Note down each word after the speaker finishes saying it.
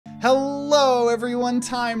Hello everyone,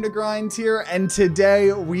 TimeToGrind here, and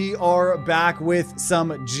today we are back with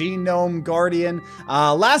some Genome Guardian.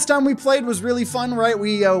 Last time we played was really fun, right?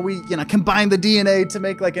 We combined the DNA to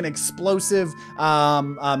make like an explosive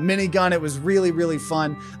minigun. It was really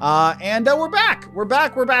fun. And we're back. We're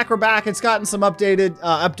back. It's gotten some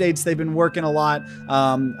updates. They've been working a lot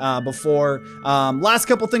before. Last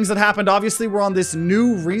couple things that happened, obviously we're on this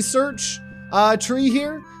new research tree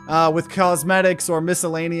here. With cosmetics or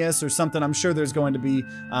miscellaneous or something. I'm sure there's going to be,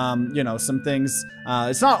 some things.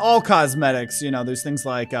 It's not all cosmetics, there's things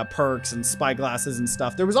like perks and spyglasses and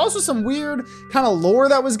stuff. There was also some weird kind of lore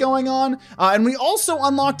that was going on. And we also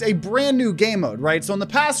unlocked a brand new game mode, right? So in the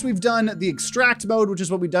past, we've done the extract mode, which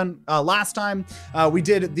is what we done last time. We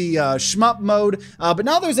did the shmup mode, but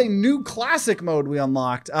now there's a new classic mode we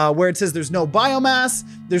unlocked where it says there's no biomass,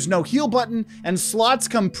 there's no heal button, and slots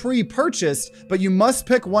come pre-purchased, but you must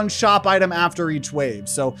pick one shop item after each wave.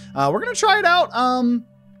 So we're gonna try it out.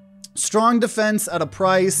 Strong defense at a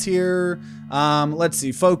price here. Let's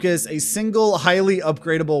see, focus, a single highly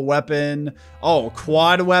upgradable weapon. Oh,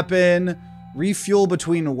 quad weapon, refuel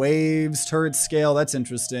between waves, turret scale, that's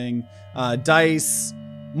interesting. Dice,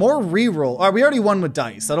 more reroll. All right, we already won with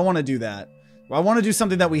dice. I don't want to do that. I want to do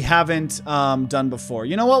something that we haven't done before.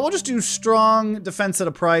 You know what, we'll just do strong defense at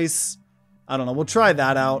a price. I don't know, we'll try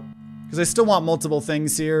that out, because I still want multiple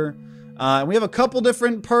things here. And we have a couple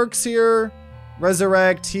different perks here.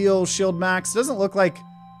 Resurrect, heal, shield max. Doesn't look like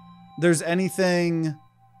there's anything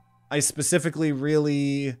I specifically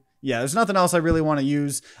really... Yeah, there's nothing else I really want to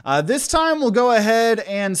use. This time we'll go ahead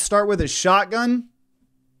and start with a shotgun.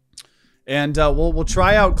 And we'll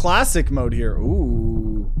try out classic mode here.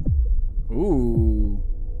 Ooh.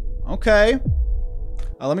 Okay.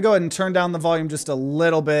 Let me go ahead and turn down the volume just a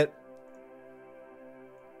little bit.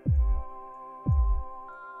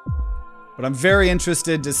 But I'm very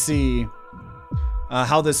interested to see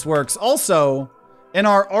how this works. Also, in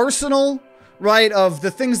our arsenal, right, of the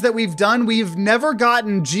things that we've done, we've never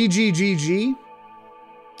gotten GGGG.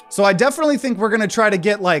 So I definitely think we're going to try to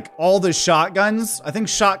get, like, all the shotguns. I think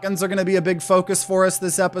shotguns are going to be a big focus for us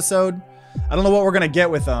this episode. I don't know what we're going to get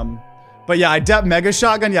with them. But yeah, Mega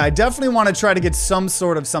Shotgun, yeah, I definitely want to try to get some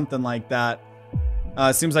sort of something like that.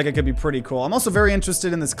 Seems like it could be pretty cool. I'm also very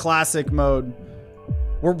interested in this classic mode.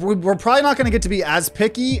 We're probably not going to get to be as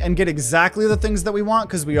picky and get exactly the things that we want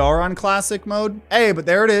because we are on classic mode. Hey, but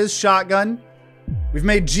there it is, shotgun. We've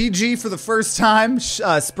made GG for the first time.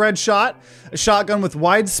 Spread shot, a shotgun with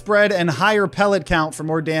widespread and higher pellet count for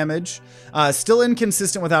more damage. Still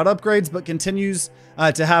inconsistent without upgrades, but continues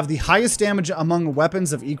to have the highest damage among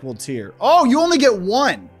weapons of equal tier. Oh, you only get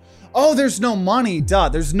one. Oh, there's no money. Duh,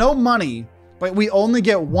 there's no money, but we only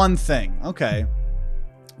get one thing. Okay.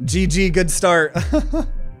 GG, good start. I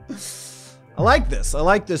like this. I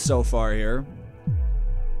like this so far here.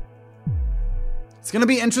 It's going to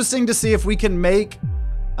be interesting to see if we can make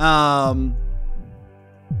as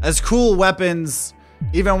cool weapons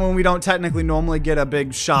even when we don't technically normally get a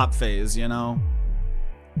big shop phase, you know?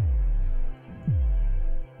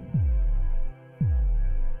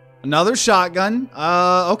 Another shotgun.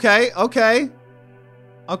 Okay. Here,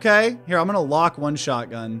 I'm going to lock one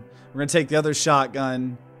shotgun. We're going to take the other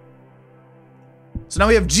shotgun. So now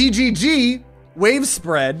we have GGG, wave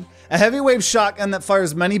spread, a heavy wave shotgun that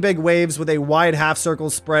fires many big waves with a wide half circle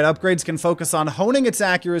spread. Upgrades can focus on honing its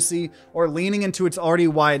accuracy or leaning into its already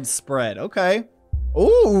wide spread. Okay.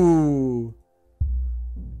 Ooh.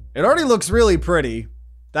 It already looks really pretty.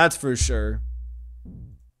 That's for sure.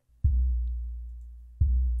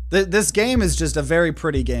 This game is just a very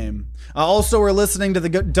pretty game. Also, we're listening to the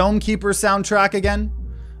Dome Keeper soundtrack again.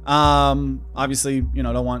 Obviously,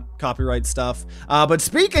 don't want copyright stuff. But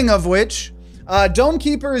speaking of which, Dome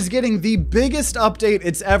Keeper is getting the biggest update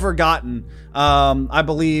it's ever gotten, I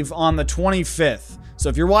believe, on the 25th. So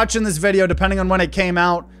if you're watching this video, depending on when it came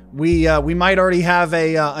out, we might already have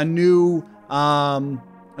a new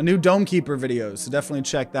Dome Keeper video. So definitely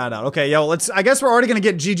check that out. Okay, yo, I guess we're already gonna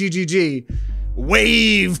get GGGG.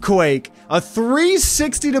 Wavequake, a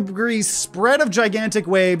 360-degree spread of gigantic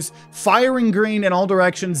waves, firing green in all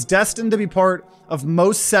directions, destined to be part of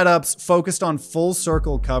most setups focused on full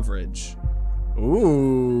circle coverage.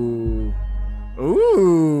 Ooh.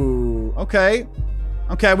 Okay,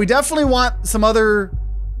 we definitely want some other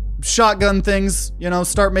shotgun things,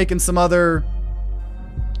 start making some other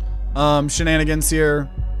shenanigans here.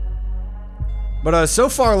 But so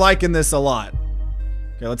far liking this a lot.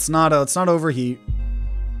 Okay, let's not overheat.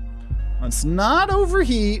 Let's not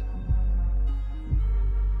overheat.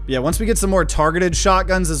 Yeah, once we get some more targeted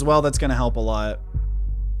shotguns as well, that's gonna help a lot.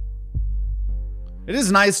 It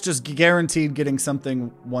is nice just guaranteed getting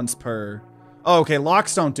something once per. Oh, okay,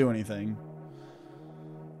 locks don't do anything.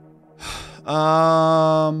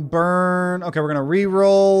 Burn. Okay, we're gonna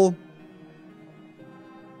re-roll.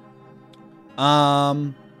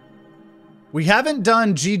 We haven't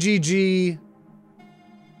done GGG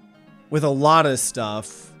with a lot of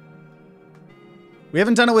stuff. We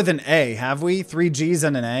haven't done it with an A, have we? 3 Gs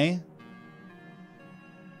and an A?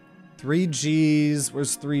 3 Gs.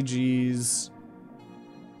 Where's 3 Gs?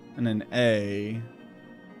 And an A.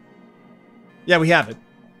 Yeah, we have it.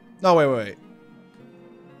 No, wait.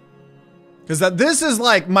 Because this is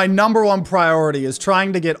like my #1 priority is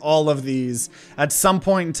trying to get all of these at some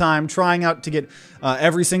point in time, trying out to get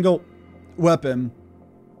every single weapon.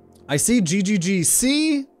 I see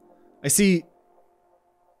GGGC. I see.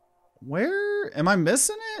 Where am I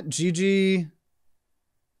missing it? GG.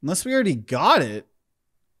 Unless we already got it.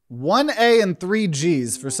 1A and 3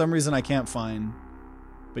 Gs. For some reason I can't find.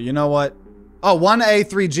 But you know what? Oh, 1A,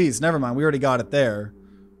 3 Gs. Never mind. We already got it there.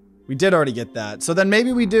 We did already get that. So then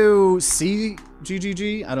maybe we do C,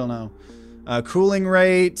 GGG? I don't know. Cooling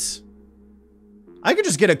rate. I could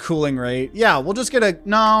just get a cooling rate. Yeah, we'll just get a...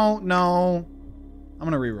 No. I'm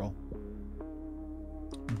going to reroll.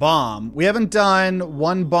 Bomb. We haven't done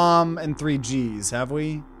 1 bomb and 3 Gs, have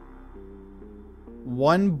we?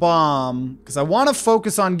 1 bomb. Because I want to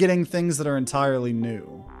focus on getting things that are entirely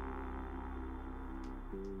new.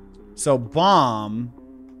 So bomb.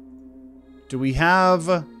 Do we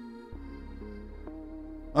have...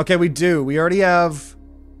 Okay, we do. We already have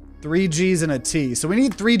 3 Gs and a T. So we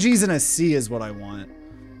need 3 Gs and a C is what I want.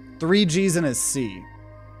 3 Gs and a C.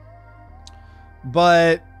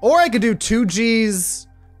 But, or I could do 2 Gs,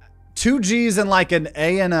 2 Gs and like an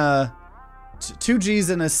A and a, 2 Gs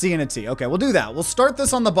and a C and a T. Okay, we'll do that. We'll start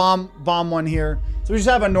this on the bomb one here. So we just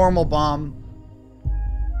have a normal bomb.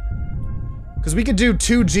 Because we could do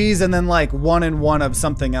 2 Gs and then like 1 and 1 of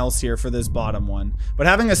something else here for this bottom one. But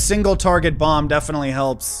having a single target bomb definitely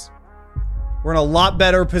helps. We're in a lot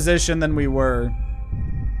better position than we were.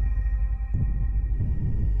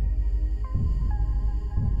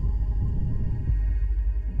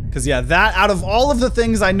 Because yeah, that out of all of the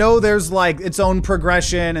things, I know there's like its own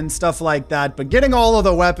progression and stuff like that. But getting all of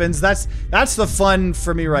the weapons, that's the fun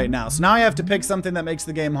for me right now. So now I have to pick something that makes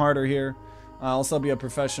the game harder here. I'll also be a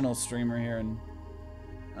professional streamer here and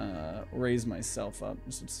raise myself up,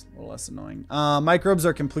 so it's a little less annoying. Microbes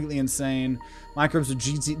are completely insane. Microbes with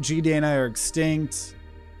G DNA are extinct.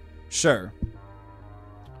 Sure.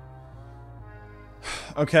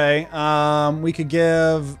 Okay, we could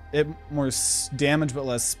give it more damage but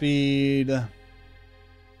less speed. I'm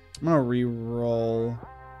gonna re-roll.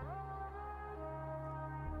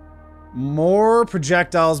 More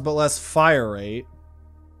projectiles but less fire rate.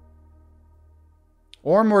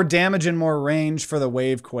 Or more damage and more range for the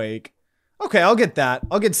wave quake. Okay, I'll get that.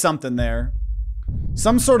 I'll get something there.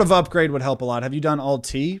 Some sort of upgrade would help a lot. Have you done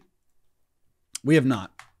Alt-T? We have not.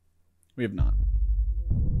 We have not.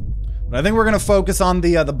 But I think we're gonna focus on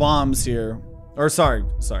the bombs here. Or sorry.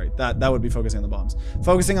 That would be focusing on the bombs.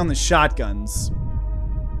 Focusing on the shotguns.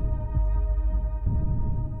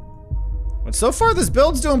 But so far this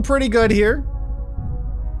build's doing pretty good here.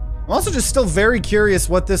 I'm also just still very curious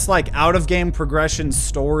what this like out of game progression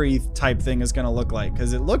story type thing is gonna look like,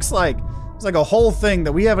 because it looks like it's like a whole thing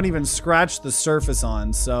that we haven't even scratched the surface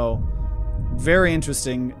on. So very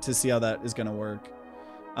interesting to see how that is gonna work.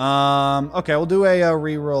 Okay, we'll do a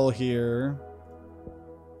re-roll here.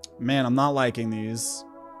 Man, I'm not liking these.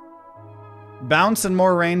 Bounce and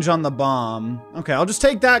more range on the bomb. Okay, I'll just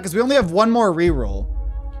take that because we only have 1 more re-roll.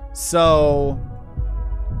 So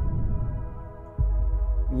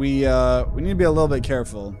we need to be a little bit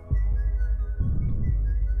careful.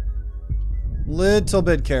 Little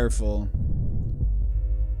bit careful.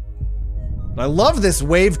 But I love this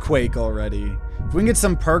wave quake already. If we can get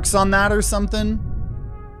some perks on that or something,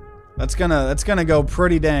 that's gonna go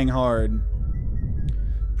pretty dang hard.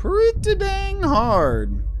 Pretty dang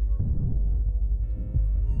hard.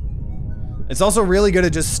 It's also really good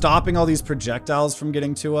at just stopping all these projectiles from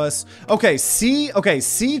getting to us. Okay,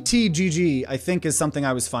 CTGG, I think is something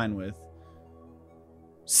I was fine with.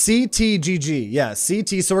 CTGG, yeah,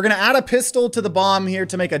 CT. So we're gonna add a pistol to the bomb here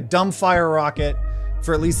to make a dumbfire rocket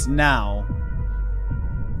for at least now.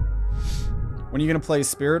 When are you gonna play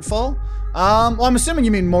Spiritfall? Well, I'm assuming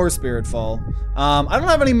you mean more Spiritfall. I don't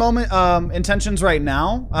have any intentions right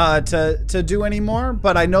now to do any more,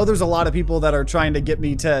 but I know there's a lot of people that are trying to get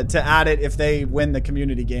me to add it if they win the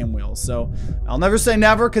community game wheel. So I'll never say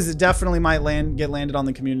never, because it definitely might get landed on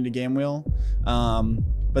the community game wheel.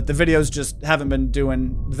 but the videos just haven't been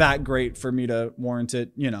doing that great for me to warrant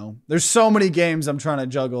it. You know, there's so many games I'm trying to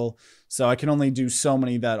juggle, so I can only do so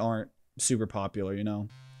many that aren't super popular, you know.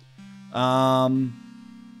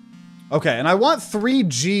 Okay, and I want 3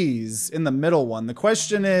 G's in the middle one. The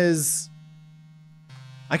question is,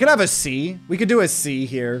 I could have a C. We could do a C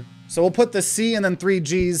here. So we'll put the C and then 3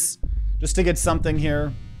 G's just to get something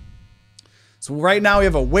here. So right now we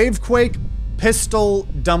have a Wavequake, Pistol,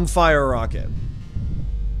 Dumbfire Rocket.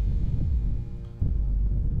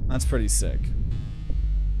 That's pretty sick.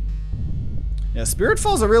 Yeah,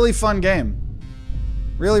 Spiritfall's a really fun game.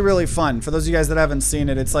 Really, really fun. For those of you guys that haven't seen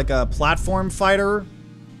it, it's like a platform fighter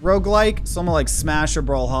roguelike. Something like Smash or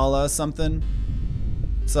Brawlhalla or something.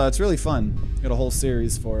 So it's really fun. Got a whole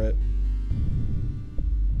series for it.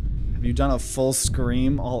 Have you done a full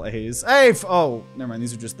Scream? All A's. Hey, oh, never mind.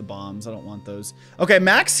 These are just the bombs. I don't want those. Okay,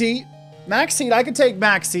 max heat. Max heat. I could take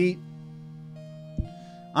max heat.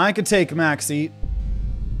 I could take max heat.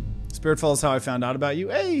 Spiritfall is how I found out about you.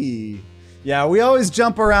 Hey. Yeah, we always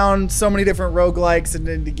jump around so many different roguelikes and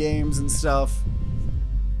indie games and stuff.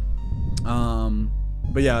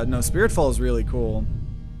 But yeah, no, Spiritfall is really cool.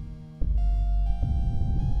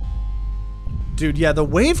 Dude, yeah, the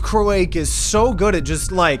Wavequake is so good at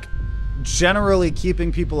just, like, generally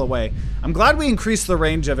keeping people away. I'm glad we increased the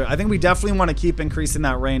range of it. I think we definitely want to keep increasing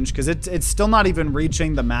that range because it's still not even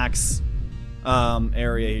reaching the max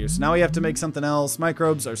area here. So now we have to make something else.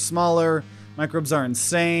 Microbes are smaller. Microbes are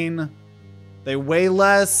insane. They weigh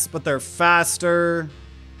less, but they're faster.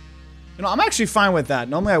 You know, I'm actually fine with that.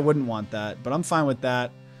 Normally I wouldn't want that, but I'm fine with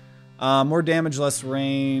that. More damage, less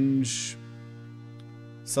range.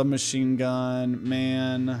 Submachine gun,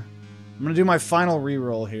 man. I'm gonna do my final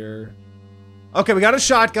reroll here. Okay, we got a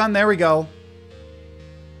shotgun. There we go.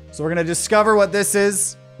 So we're gonna discover what this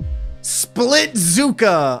is. Split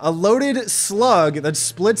Zuka, a loaded slug that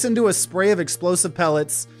splits into a spray of explosive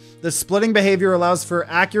pellets. The splitting behavior allows for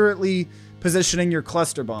accurately positioning your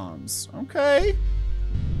cluster bombs. Okay.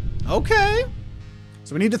 Okay.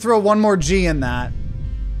 So we need to throw 1 more G in that.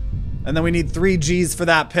 And then we need 3 G's for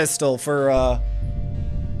that pistol for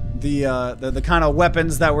the kind of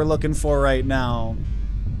weapons that we're looking for right now.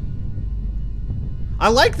 I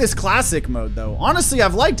like this classic mode though. Honestly,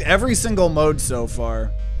 I've liked every single mode so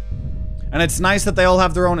far. And it's nice that they all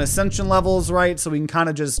have their own ascension levels, right? So we can kind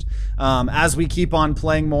of just, as we keep on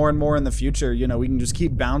playing more and more in the future, you know, we can just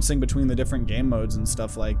keep bouncing between the different game modes and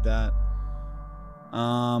stuff like that.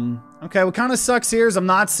 Okay, what kind of sucks here is I'm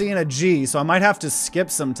not seeing a G, so I might have to skip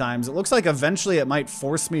sometimes. It looks like eventually it might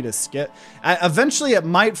force me to skip. Eventually it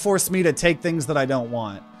might force me to take things that I don't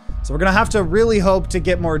want. So we're gonna have to really hope to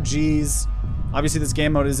get more G's. Obviously this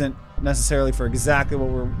game mode isn't necessarily for exactly what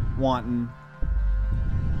we're wanting.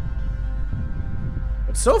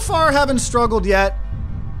 But so far haven't struggled yet.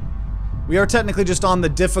 We are technically just on the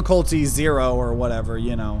difficulty 0 or whatever,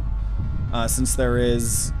 you know, since there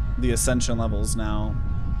is the ascension levels now.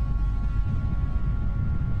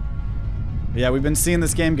 But yeah, we've been seeing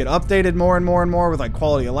this game get updated more and more and more with like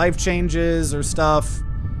quality of life changes or stuff.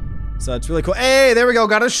 So it's really cool. Hey, there we go.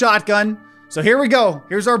 Got a shotgun. So here we go.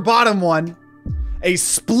 Here's our bottom one. A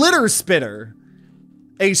splitter spitter.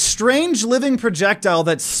 A strange living projectile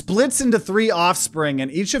that splits into 3 offspring,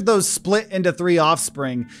 and each of those split into 3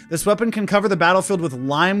 offspring. This weapon can cover the battlefield with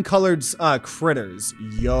lime-colored critters.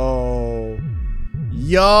 Yo.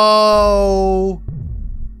 Yo.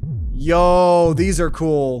 Yo, these are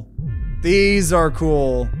cool. These are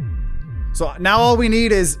cool. So now all we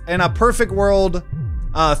need is, in a perfect world,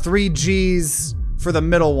 3 G's for the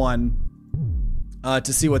middle one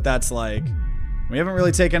to see what that's like. We haven't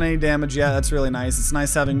really taken any damage yet. That's really nice. It's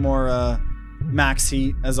nice having more max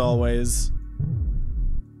heat, as always.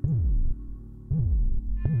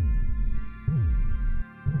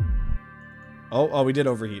 Oh, we did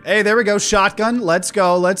overheat. Hey, there we go. Shotgun. Let's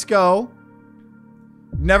go. Let's go.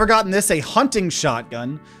 Never gotten this. A hunting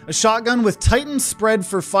shotgun. A shotgun with tightened spread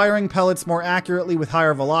for firing pellets more accurately with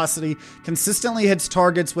higher velocity. Consistently hits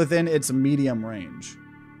targets within its medium range.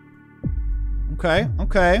 Okay.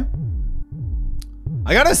 Okay.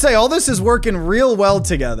 I gotta say, all this is working real well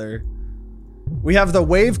together. We have the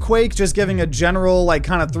Wavequake just giving a general, like,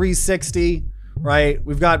 kind of 360, right?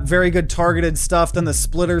 We've got very good targeted stuff. Then the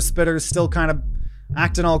Splitter Spitter's still kind of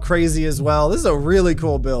acting all crazy as well. This is a really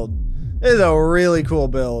cool build. This is a really cool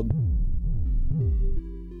build.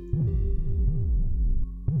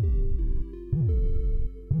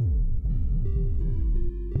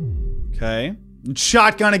 Okay.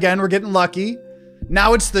 Shotgun again. We're getting lucky.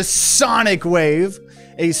 Now it's the Sonic Wave,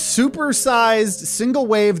 a supersized single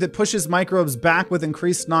wave that pushes microbes back with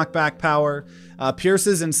increased knockback power. Pierce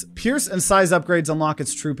and size upgrades unlock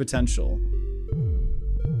its true potential.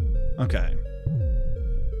 Okay.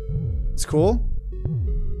 It's cool.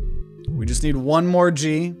 We just need one more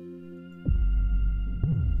G.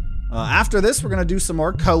 After this, we're going to do some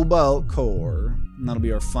more Cobalt Core. And that'll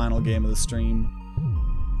be our final game of the stream.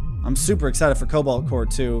 I'm super excited for Cobalt Core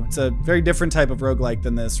 2. It's a very different type of roguelike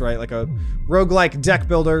than this, right? Like a roguelike deck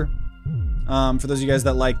builder. For those of you guys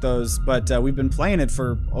that like those. But we've been playing it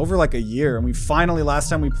for over like a year. And we finally, last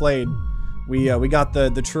time we played, we got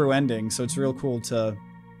the true ending. So it's real cool to...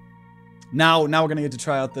 Now we're going to get to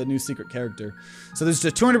try out the new secret character. So there's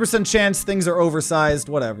just 200% chance things are oversized,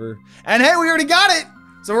 whatever. And hey, we already got it!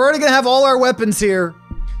 So we're already going to have all our weapons here.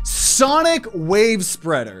 Sonic Wave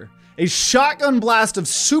Spreader. A shotgun blast of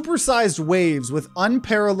supersized waves with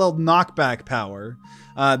unparalleled knockback power.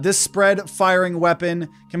 This spread-firing weapon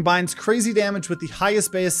combines crazy damage with the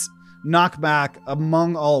highest base knockback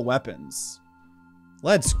among all weapons.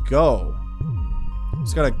 Let's go.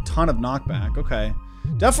 It's got a ton of knockback. Okay.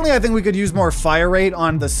 Definitely, I think we could use more fire rate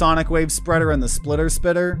on the Sonic Wave Spreader and the Splitter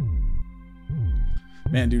Spitter.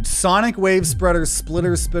 Man, dude, Sonic Wave Spreader,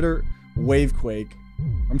 Splitter Spitter, Wavequake.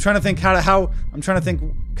 I'm trying to think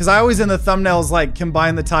because I always in the thumbnails like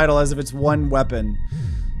combine the title as if it's one weapon.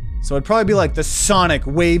 So it'd probably be like the Sonic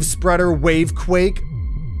Wave Spreader, Wavequake,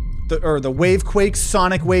 or the Wavequake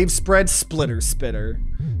Sonic Wave Spread, Splitter Spitter,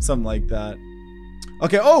 something like that.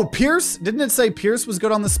 Okay. Oh, Pierce. Didn't it say Pierce was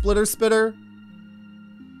good on the Splitter Spitter?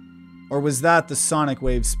 Or was that the Sonic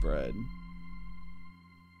Wave Spread?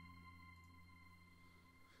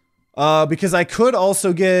 Because I could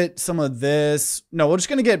also get some of this. No, we're just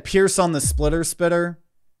going to get Pierce on the Splitter Spitter.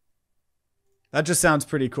 That just sounds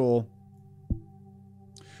pretty cool.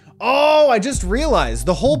 Oh, I just realized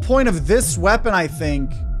the whole point of this weapon, I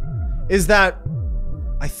think, is that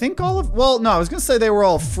I think well, no, I was going to say they were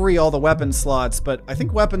all free, all the weapon slots, but I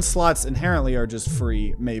think weapon slots inherently are just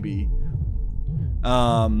free, maybe.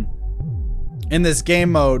 In this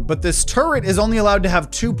game mode, but this turret is only allowed to have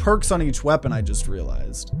 2 perks on each weapon, I just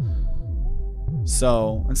realized.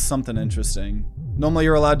 So, it's something interesting. Normally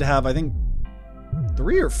you're allowed to have, I think,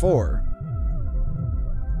 3 or 4.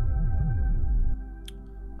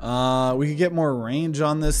 We could get more range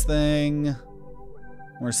on this thing.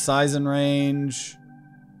 More size and range.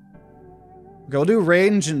 Okay, we'll do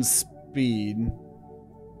range and speed.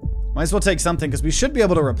 Might as well take something, because we should be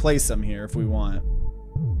able to replace them here if we want.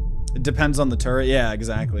 It depends on the turret. Yeah,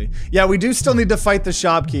 exactly. Yeah, we do still need to fight the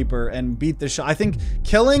shopkeeper and beat the shop. I think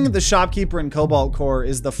killing the shopkeeper in Cobalt Core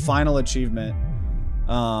is the final achievement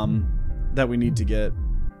that we need to get.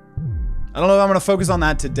 I don't know if I'm going to focus on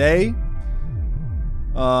that today.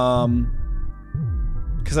 Because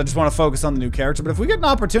I just want to focus on the new character. But if we get an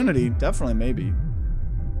opportunity, definitely, maybe.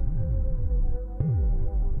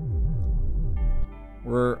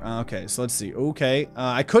 Okay, so let's see. Okay,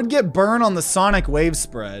 I could get burn on the Sonic Wave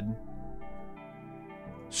Spread.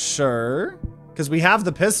 Sure, because we have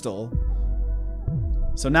the pistol.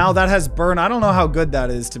 So now that has burn. I don't know how good that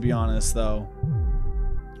is, to be honest, though.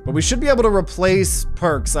 But we should be able to replace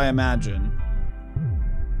perks, I imagine.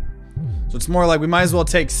 So it's more like we might as well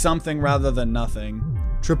take something rather than nothing.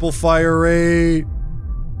 Triple fire rate.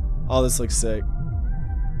 Oh, this looks sick.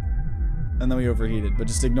 And then we overheated, but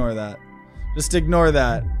just ignore that. Just ignore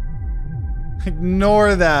that.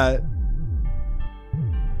 Ignore that.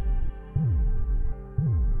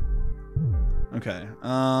 Okay.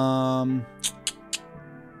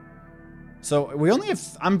 So we only have...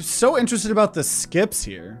 I'm so interested about the skips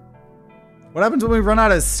here. What happens when we run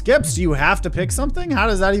out of skips? Do you have to pick something? How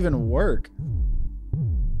does that even work?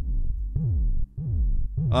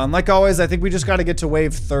 Like always, I think we just got to get to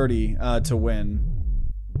wave 30 to win.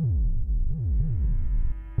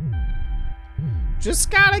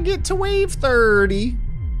 Just gotta get to wave 30.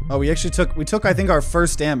 Oh, we took, I think, our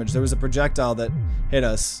first damage. There was a projectile that hit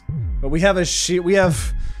us. But we have a shield, we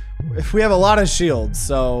have a lot of shields,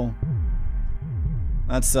 so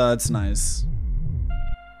that's nice.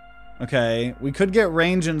 Okay, we could get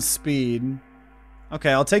range and speed.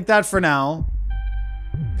 Okay, I'll take that for now.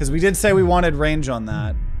 Because we did say we wanted range on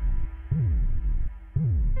that.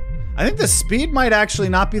 I think the speed might actually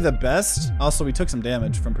not be the best. Also, we took some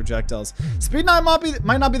damage from projectiles. Speed might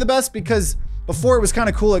not be the best because before it was kind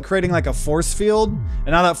of cool at creating like a force field. And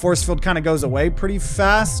now that force field kind of goes away pretty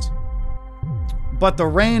fast. But the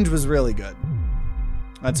range was really good.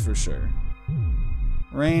 That's for sure.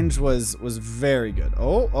 Range was very good.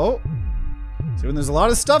 Oh. See, when there's a lot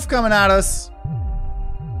of stuff coming at us.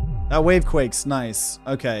 That wave quake's nice.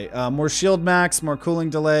 Okay, more shield max, more cooling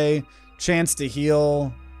delay, chance to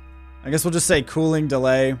heal. I guess we'll just say cooling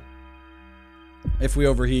delay if we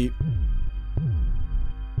overheat.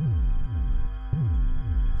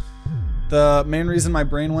 The main reason my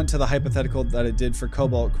brain went to the hypothetical that it did for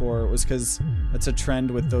Cobalt Core was because that's a trend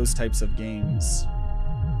with those types of games.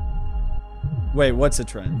 Wait, what's a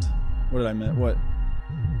trend? What did I mean? What?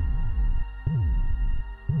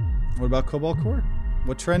 What about Cobalt Core?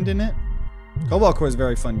 What trend in it? Cobalt Core is a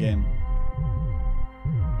very fun game.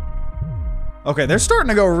 Okay, they're starting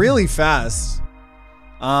to go really fast.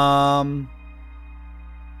 Oh,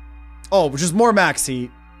 just more max heat.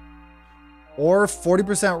 Or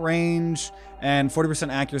 40% range and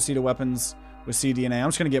 40% accuracy to weapons with cDNA. I'm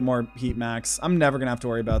just going to get more heat max. I'm never going to have to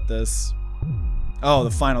worry about this. Oh, the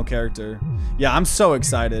final character. Yeah, I'm so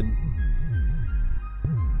excited.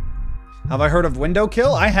 Have I heard of Window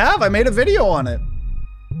Kill? I have. I made a video on it.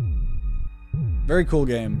 Very cool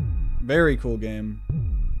game. Very cool game.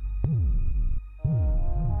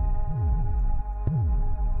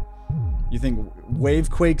 You think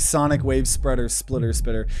Wavequake, Sonic, Wave Spreader, Splitter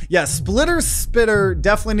Spitter. Yeah, Splitter Spitter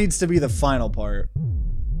definitely needs to be the final part.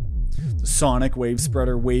 The Sonic, Wave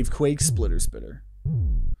Spreader, Wavequake, Splitter Spitter.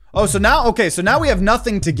 Oh, so now, okay, so now we have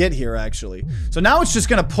nothing to get here, actually. So now it's just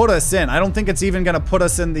gonna put us in. I don't think it's even gonna put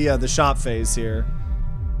us in the shop phase here.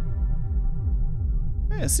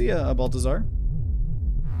 Hey, I see Baltazár.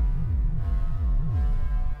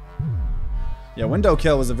 Yeah, Window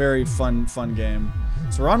Kill was a very fun game.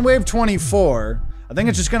 So we're on wave 24. I think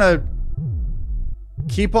it's just gonna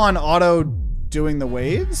keep on auto doing the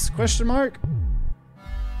waves? Question mark?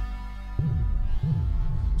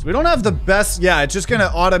 So we don't have the best, yeah, it's just gonna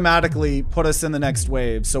automatically put us in the next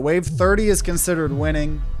wave. So wave 30 is considered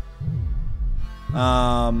winning.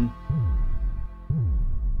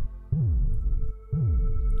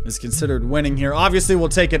 Is considered winning here. Obviously we'll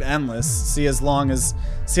take it endless. See as long as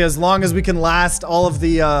we can last all of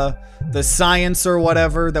the science or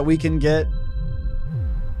whatever that we can get.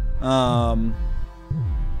 Because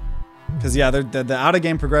yeah, the out of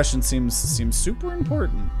game progression seems super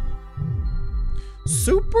important.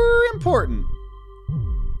 Super important.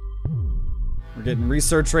 We're getting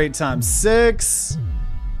research rate ×6.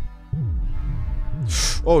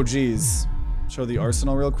 Oh geez. Show the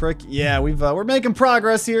arsenal real quick. Yeah, we're making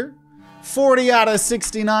progress here. 40 out of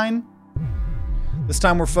 69. This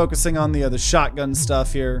time we're focusing on the shotgun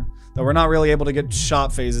stuff here. Though we're not really able to get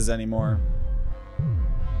shot phases anymore.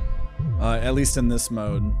 At least in this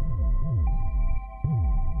mode.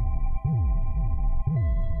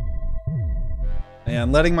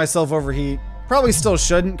 And letting myself overheat. Probably still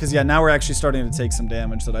shouldn't, because yeah, now we're actually starting to take some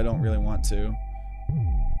damage that I don't really want to.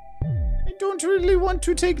 I don't really want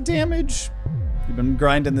to take damage. You've been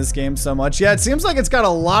grinding this game so much. Yeah, it seems like it's got a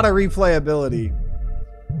lot of replayability.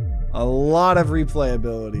 A lot of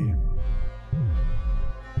replayability.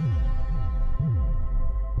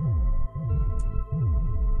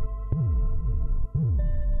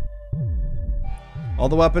 All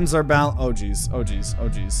the weapons are bound. Oh geez, oh geez, oh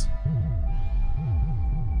geez.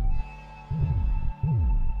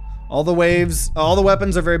 All the waves, all the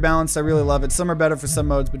weapons are very balanced. I really love it. Some are better for some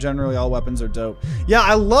modes, but generally all weapons are dope. Yeah,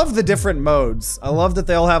 I love the different modes. I love that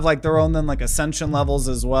they all have like their own then like ascension levels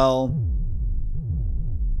as well.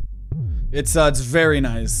 It's very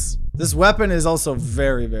nice. This weapon is also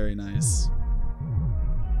very, very nice.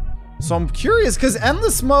 So I'm curious, because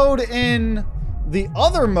endless mode in the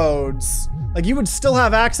other modes, like you would still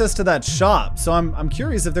have access to that shop. So I'm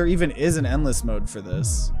curious if there even is an endless mode for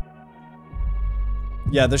this.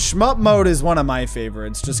 Yeah, the shmup mode is one of my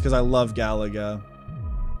favorites, just because I love Galaga.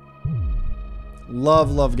 Love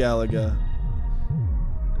Galaga.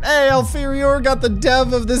 Hey, Alferior, got the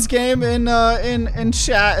dev of this game in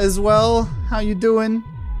chat as well. How you doing?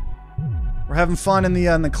 We're having fun in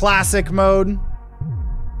the classic mode.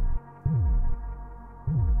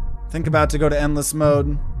 Think about to go to endless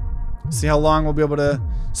mode. See how long we'll be able to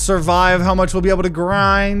survive, how much we'll be able to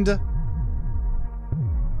grind.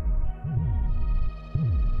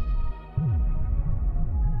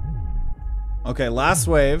 Okay, last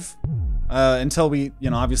wave, until we,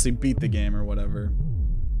 you know, obviously beat the game or whatever.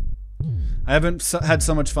 I haven't had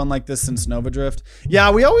so much fun like this since Nova Drift.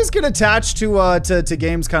 Yeah, we always get attached to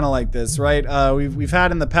games kind of like this, right? We've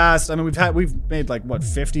had in the past. I mean, we've made like what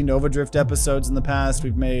 50 Nova Drift episodes in the past.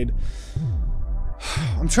 We've made.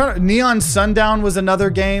 I'm trying to. Neon Sundown was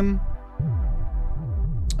another game.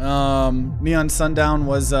 Neon Sundown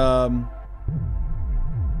was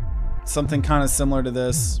something kind of similar to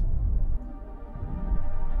this.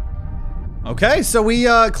 Okay, so we,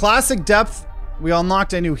 classic depth. We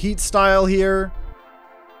unlocked a new heat style here.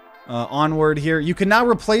 onward here. You can now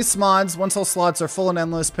replace mods once all slots are full and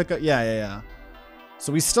endless. Pick up. Yeah.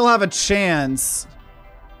 So we still have a chance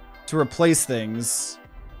to replace things.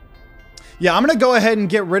 Yeah, I'm going to go ahead and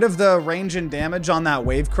get rid of the range and damage on that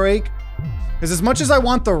wave crake. Because as much as I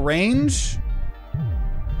want the range,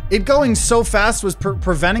 it going so fast was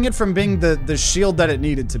preventing it from being the shield that it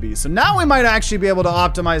needed to be. So now we might actually be able to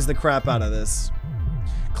optimize the crap out of this.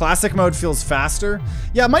 Classic mode feels faster.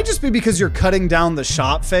 Yeah, it might just be because you're cutting down the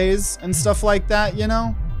shop phase and stuff like that, you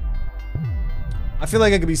know? I feel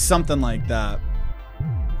like it could be something like that.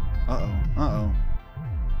 Uh-oh.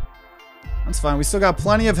 That's fine. We still got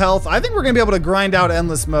plenty of health. I think we're going to be able to grind out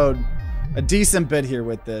endless mode a decent bit here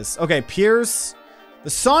with this. Okay, Pierce. The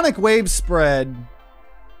Sonic Wave Spread.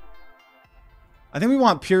 I think we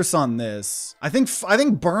want Pierce on this. I think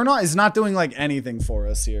Burn On is not doing like anything for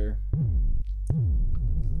us here.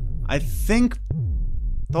 I think,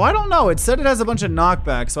 though I don't know. It said it has a bunch of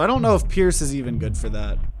knockback, so I don't know if Pierce is even good for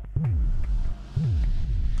that.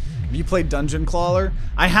 Have you played Dungeon Crawler?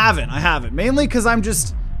 I haven't. Mainly because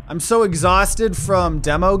I'm so exhausted from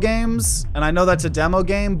demo games, and I know that's a demo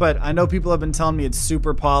game, but I know people have been telling me it's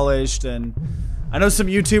super polished, and I know some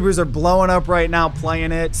YouTubers are blowing up right now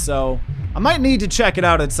playing it, so I might need to check it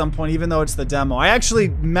out at some point, even though it's the demo. I actually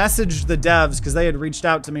messaged the devs because they had reached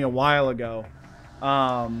out to me a while ago.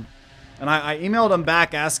 And I emailed them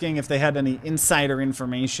back asking if they had any insider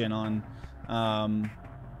information on,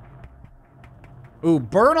 ooh,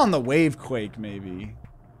 Burn on the Wavequake, maybe.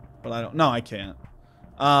 But I don't, no, I can't.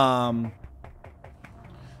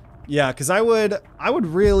 Yeah, because I would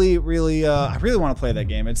really I really want to play that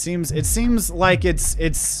game. It seems like it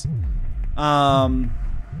seems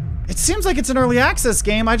like it's an early access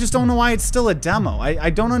game. I just don't know why it's still a demo.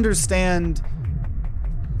 I don't understand.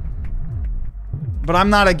 But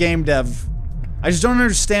I'm not a game dev. I just don't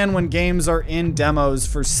understand when games are in demos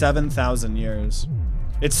for 7,000 years.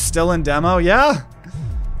 It's still in demo? Yeah.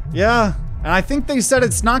 Yeah. And I think they said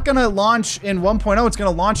it's not going to launch in 1.0. It's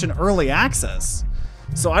going to launch in early access.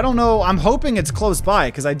 So I don't know. I'm hoping it's close by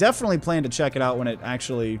because I definitely plan to check it out when it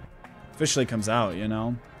actually officially comes out, you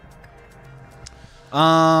know?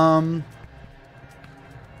 Yeah,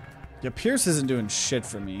 Pierce isn't doing shit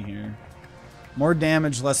for me here. More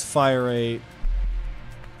damage, less fire rate.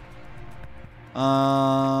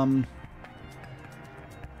 Okay,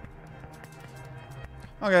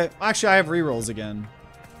 actually I have rerolls again.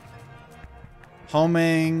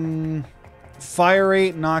 Homing, fire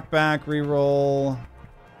rate, knockback, reroll.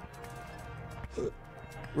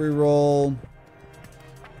 Reroll.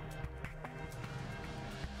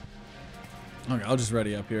 Okay, I'll just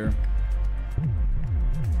ready up here.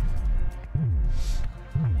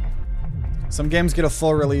 Some games get a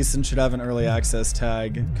full release and should have an early access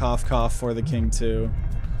tag. Cough, cough for the King 2.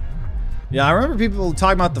 Yeah, I remember people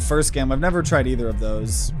talking about the first game. I've never tried either of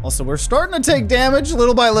those. Also, we're starting to take damage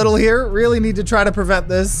little by little here. Really need to try to prevent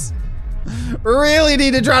this. Really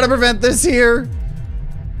need to try to prevent this here.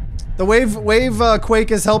 The wave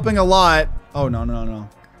quake is helping a lot. Oh, no.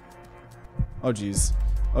 Oh, geez.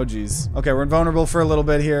 Oh, geez. Okay, we're invulnerable for a little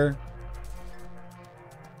bit here.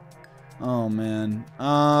 Oh, man.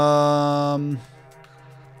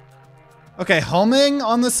 Okay, homing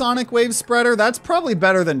on the Sonic Wave Spreader. That's probably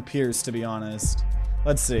better than Pierce, to be honest.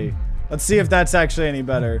 Let's see. Let's see if that's actually any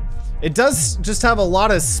better. It does just have a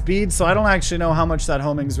lot of speed, so I don't actually know how much that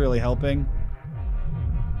homing's really helping.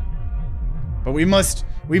 But we must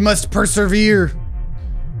persevere.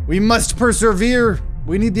 We must persevere.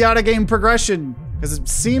 We need the out-of-game progression. Because it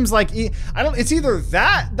seems like, it's either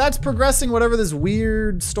that's progressing whatever this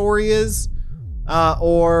weird story is,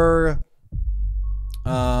 or,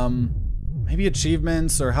 maybe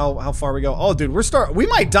achievements or how far we go. Oh, dude, we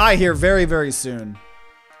might die here very, very soon.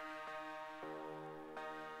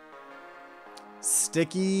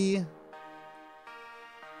 Sticky.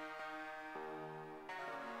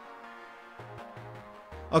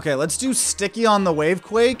 Okay, let's do sticky on the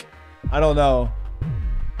Wavequake. I don't know.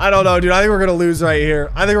 Dude. I think we're gonna lose right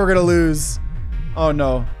here. I think we're gonna lose. Oh,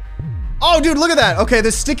 no. Oh, dude, look at that. Okay,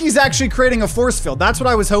 the sticky's actually creating a force field. That's what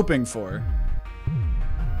I was hoping for.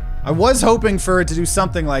 I was hoping for it to do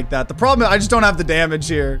something like that. The problem is I just don't have the damage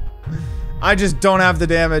here. I just don't have the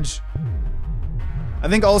damage. I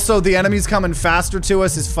think also the enemies coming faster to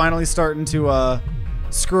us is finally starting to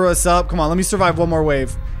screw us up. Come on, let me survive one more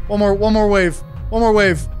wave. One more wave.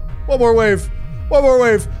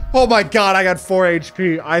 Oh my god, I got 4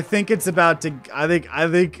 HP. I think it's about to I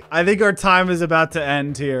think our time is about to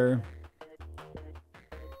end here.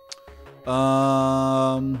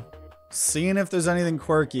 Seeing if there's anything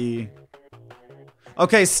quirky.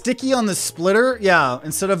 Okay, sticky on the splitter. Yeah,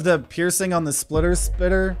 instead of the piercing on the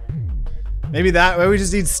spitter. Maybe that way we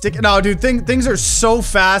just need sticky. No, dude, things are so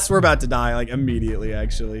fast. We're about to die, like, immediately,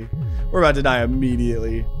 actually. We're about to die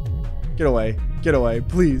immediately. Get away. Get away.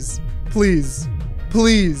 Please. Please.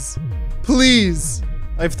 Please. Please.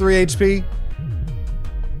 I have 3 HP.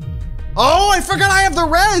 Oh, I forgot I have the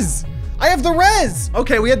res. I have the res.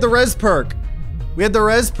 Okay, we had the res perk. We had the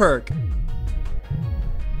res perk.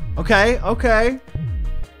 Okay, okay.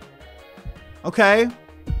 Okay.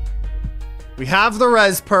 We have the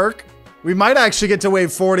res perk. We might actually get to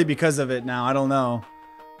wave 40 because of it now. I don't know.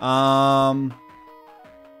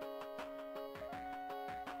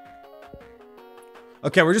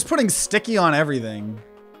 Okay, we're just putting sticky on everything.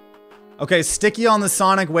 Okay, sticky on the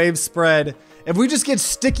sonic wave spread. If we just get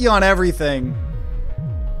sticky on everything,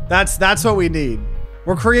 that's what we need.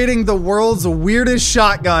 We're creating the world's weirdest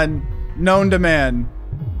shotgun known to man.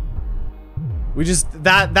 We just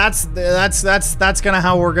that's gonna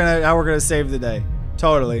how we're gonna save the day.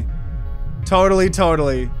 Totally.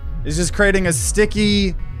 Totally. It's just creating a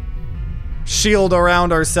sticky shield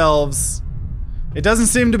around ourselves. It doesn't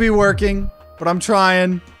seem to be working, but I'm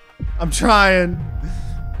trying.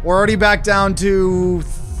 We're already back down to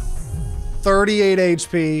 38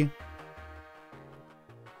 HP.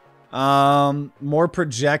 More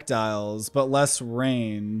projectiles, but less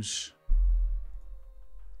range.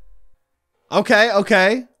 Okay,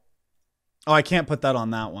 okay. Oh, I can't put that on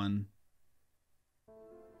that one.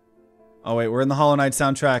 Oh wait, we're in the Hollow Knight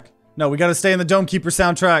soundtrack. No, we gotta stay in the Dome Keeper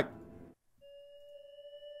soundtrack.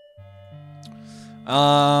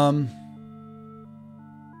 I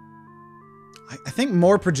think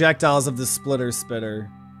more projectiles of the splitter spitter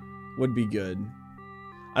would be good.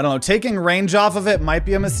 I don't know, taking range off of it might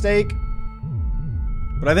be a mistake,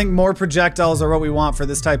 but I think more projectiles are what we want for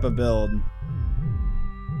this type of build.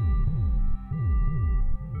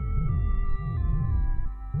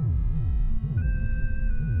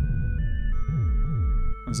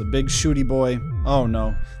 There's a big shooty boy. Oh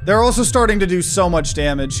no. They're also starting to do so much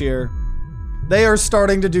damage here. They are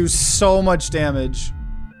starting to do so much damage.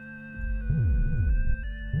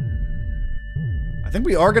 I think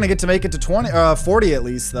we are gonna get to make it to 40 at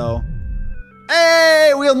least though.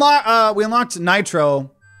 Hey, we unlocked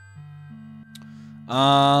Nitro.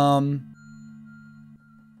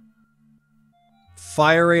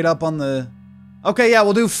 Fire rate up on the... Okay, yeah,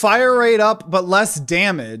 we'll do fire rate up, but less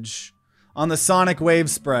damage on the sonic wave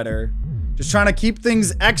spreader. Just trying to keep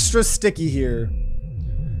things extra sticky here.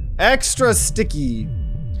 Extra sticky.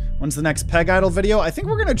 When's the next Peg Idol video? I think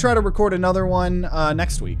we're gonna try to record another one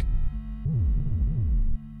next week.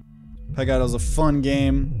 Peg Idol's a fun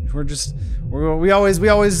game. We always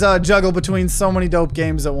juggle between so many dope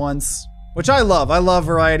games at once, which I love. I love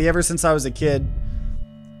variety ever since I was a kid.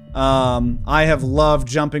 I have loved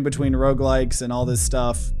jumping between roguelikes and all this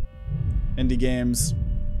stuff. Indie games.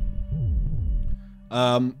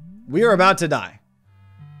 We are about to die.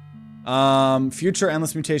 Future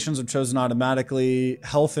endless mutations are chosen automatically.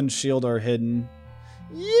 Health and shield are hidden.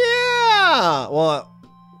 Yeah! Well,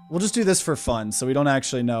 we'll just do this for fun, so we don't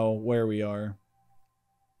actually know where we are.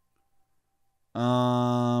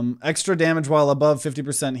 Extra damage while above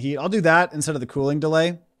 50% heat. I'll do that instead of the cooling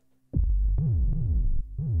delay.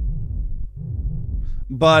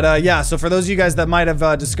 But, yeah, so for those of you guys that might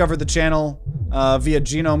have discovered the channel via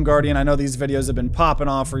Genome Guardian, I know these videos have been popping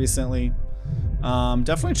off recently.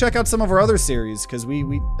 Definitely check out some of our other series, because we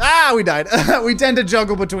died. We tend to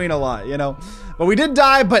juggle between a lot, you know. But we did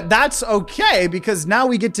die, but that's okay, because now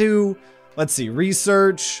we get to, let's see,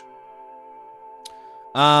 research.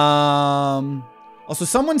 Also,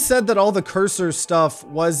 someone said that all the cursor stuff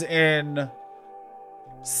was in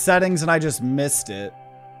settings, and I just missed it.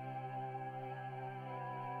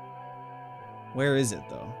 Where is it,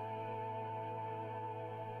 though?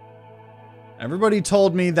 Everybody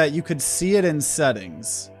told me that you could see it in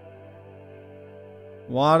settings.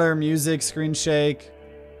 Water, music, screen shake.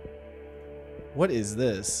 What is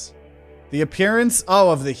this? The appearance,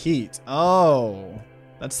 oh, of the heat. Oh,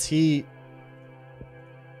 that's heat.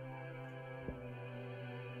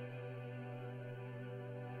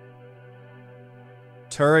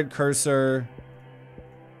 Turret cursor.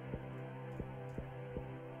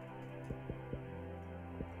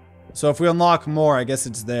 So if we unlock more, I guess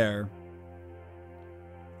it's there.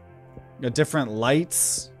 Got different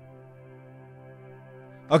lights.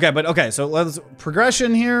 Okay, but okay, so let's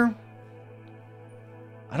progression here.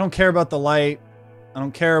 I don't care about the light. I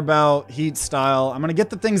don't care about heat style. I'm gonna get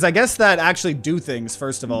the things, I guess, that actually do things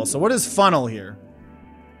first of all. So what is funnel here?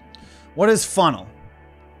 What is funnel?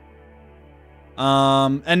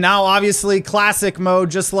 And now obviously classic mode,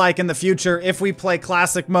 just like in the future, if we play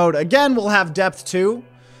classic mode again, we'll have depth 2.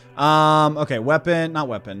 Okay,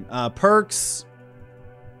 perks.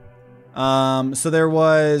 So there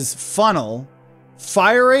was funnel,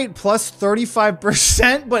 fire rate plus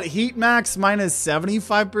 35%, but heat max minus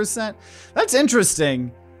 75%. That's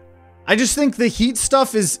interesting. I just think the heat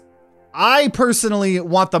stuff is, I personally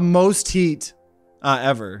want the most heat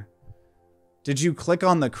ever. Did you click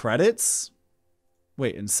on the credits?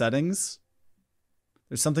 Wait, in settings?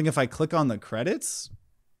 There's something if I click on the credits?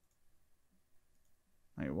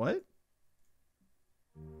 Wait, what?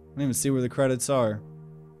 I don't even see where the credits are.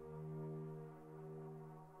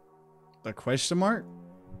 The question mark?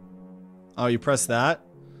 Oh, you press that?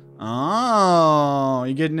 Oh,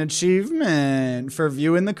 you get an achievement for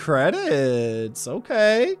viewing the credits.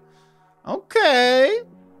 Okay. Okay.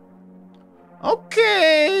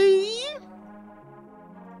 Okay.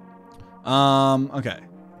 Okay.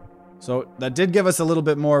 So that did give us a little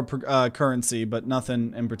bit more currency, but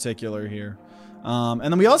nothing in particular here. And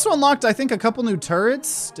then we also unlocked, I think, a couple new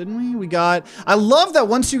turrets, didn't we? I love that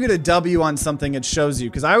once you get a W on something, it shows you,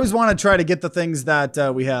 because I always want to try to get the things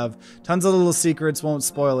that we have. Tons of little secrets, won't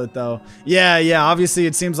spoil it though. Yeah, obviously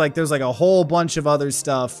it seems like there's like a whole bunch of other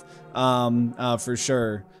stuff, for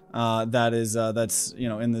sure, that's, you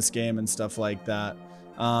know, in this game and stuff like that.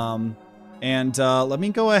 Let me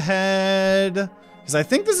go ahead, because I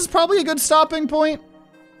think this is probably a good stopping point.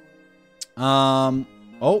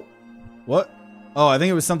 Oh, what? Oh, I think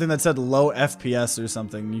it was something that said low FPS or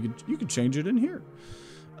something. You could change it in here.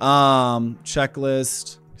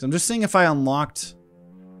 Checklist. So I'm just seeing if I unlocked.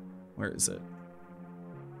 Where is it?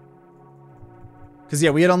 Because yeah,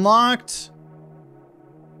 we had unlocked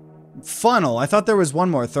funnel. I thought there was one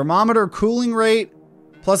more. Thermometer, cooling rate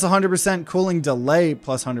plus 100%, cooling delay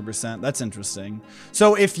plus 100%. That's interesting.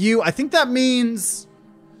 So if you, I think that means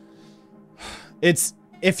it's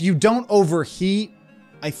if you don't overheat,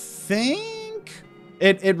 I think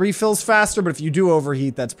it refills faster, but if you do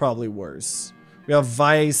overheat, that's probably worse. We have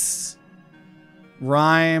Vice,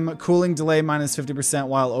 Rhyme, cooling delay minus 50%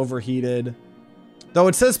 while overheated. Though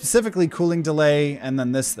it says specifically cooling delay and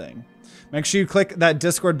then this thing. Make sure you click that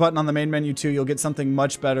Discord button on the main menu too. You'll get something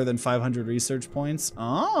much better than 500 research points.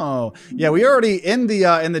 Oh, yeah, we already in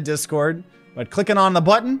the Discord, but clicking on the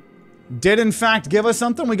button did in fact give us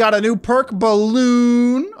something. We got a new perk,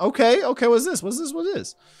 balloon. Okay, what's this?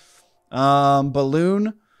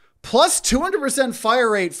 Balloon plus 200%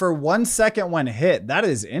 fire rate for 1 second when hit. That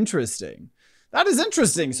is interesting.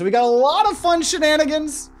 So we got a lot of fun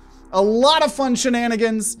shenanigans.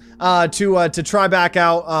 To try back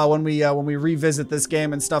out when we revisit this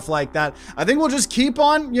game and stuff like that. I think we'll just keep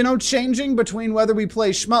on, you know, changing between whether we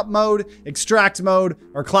play shmup mode, extract mode,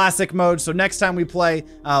 or classic mode. So next time we play,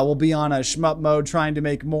 we'll be on a shmup mode, trying to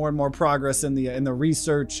make more and more progress in the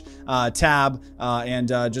research tab, and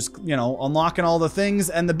just, you know, unlocking all the things.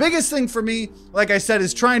 And the biggest thing for me, like I said,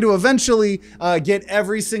 is trying to eventually get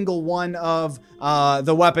every single one of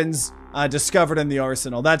the weapons discovered in the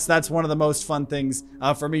arsenal. That's one of the most fun things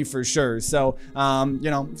for me, for sure. So,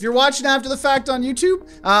 you know, if you're watching after the fact on YouTube,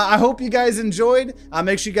 I hope you guys enjoyed.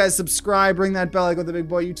 Make sure you guys subscribe, ring that bell like what the big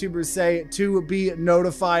boy YouTubers say, to be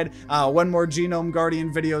notified when more Genome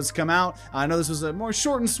Guardian videos come out. I know this was a more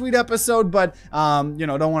short and sweet episode, but, you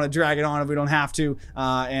know, don't want to drag it on if we don't have to,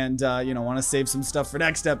 and, you know, want to save some stuff for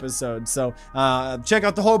next episode. So, check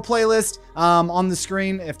out the whole playlist on the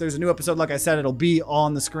screen. If there's a new episode, like I said, it'll be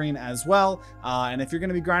on the screen as well. And if you're going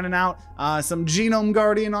to be grinding out some Genome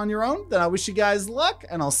Guardian on your own, then I wish you guys luck,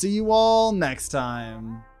 and I'll see you all next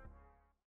time.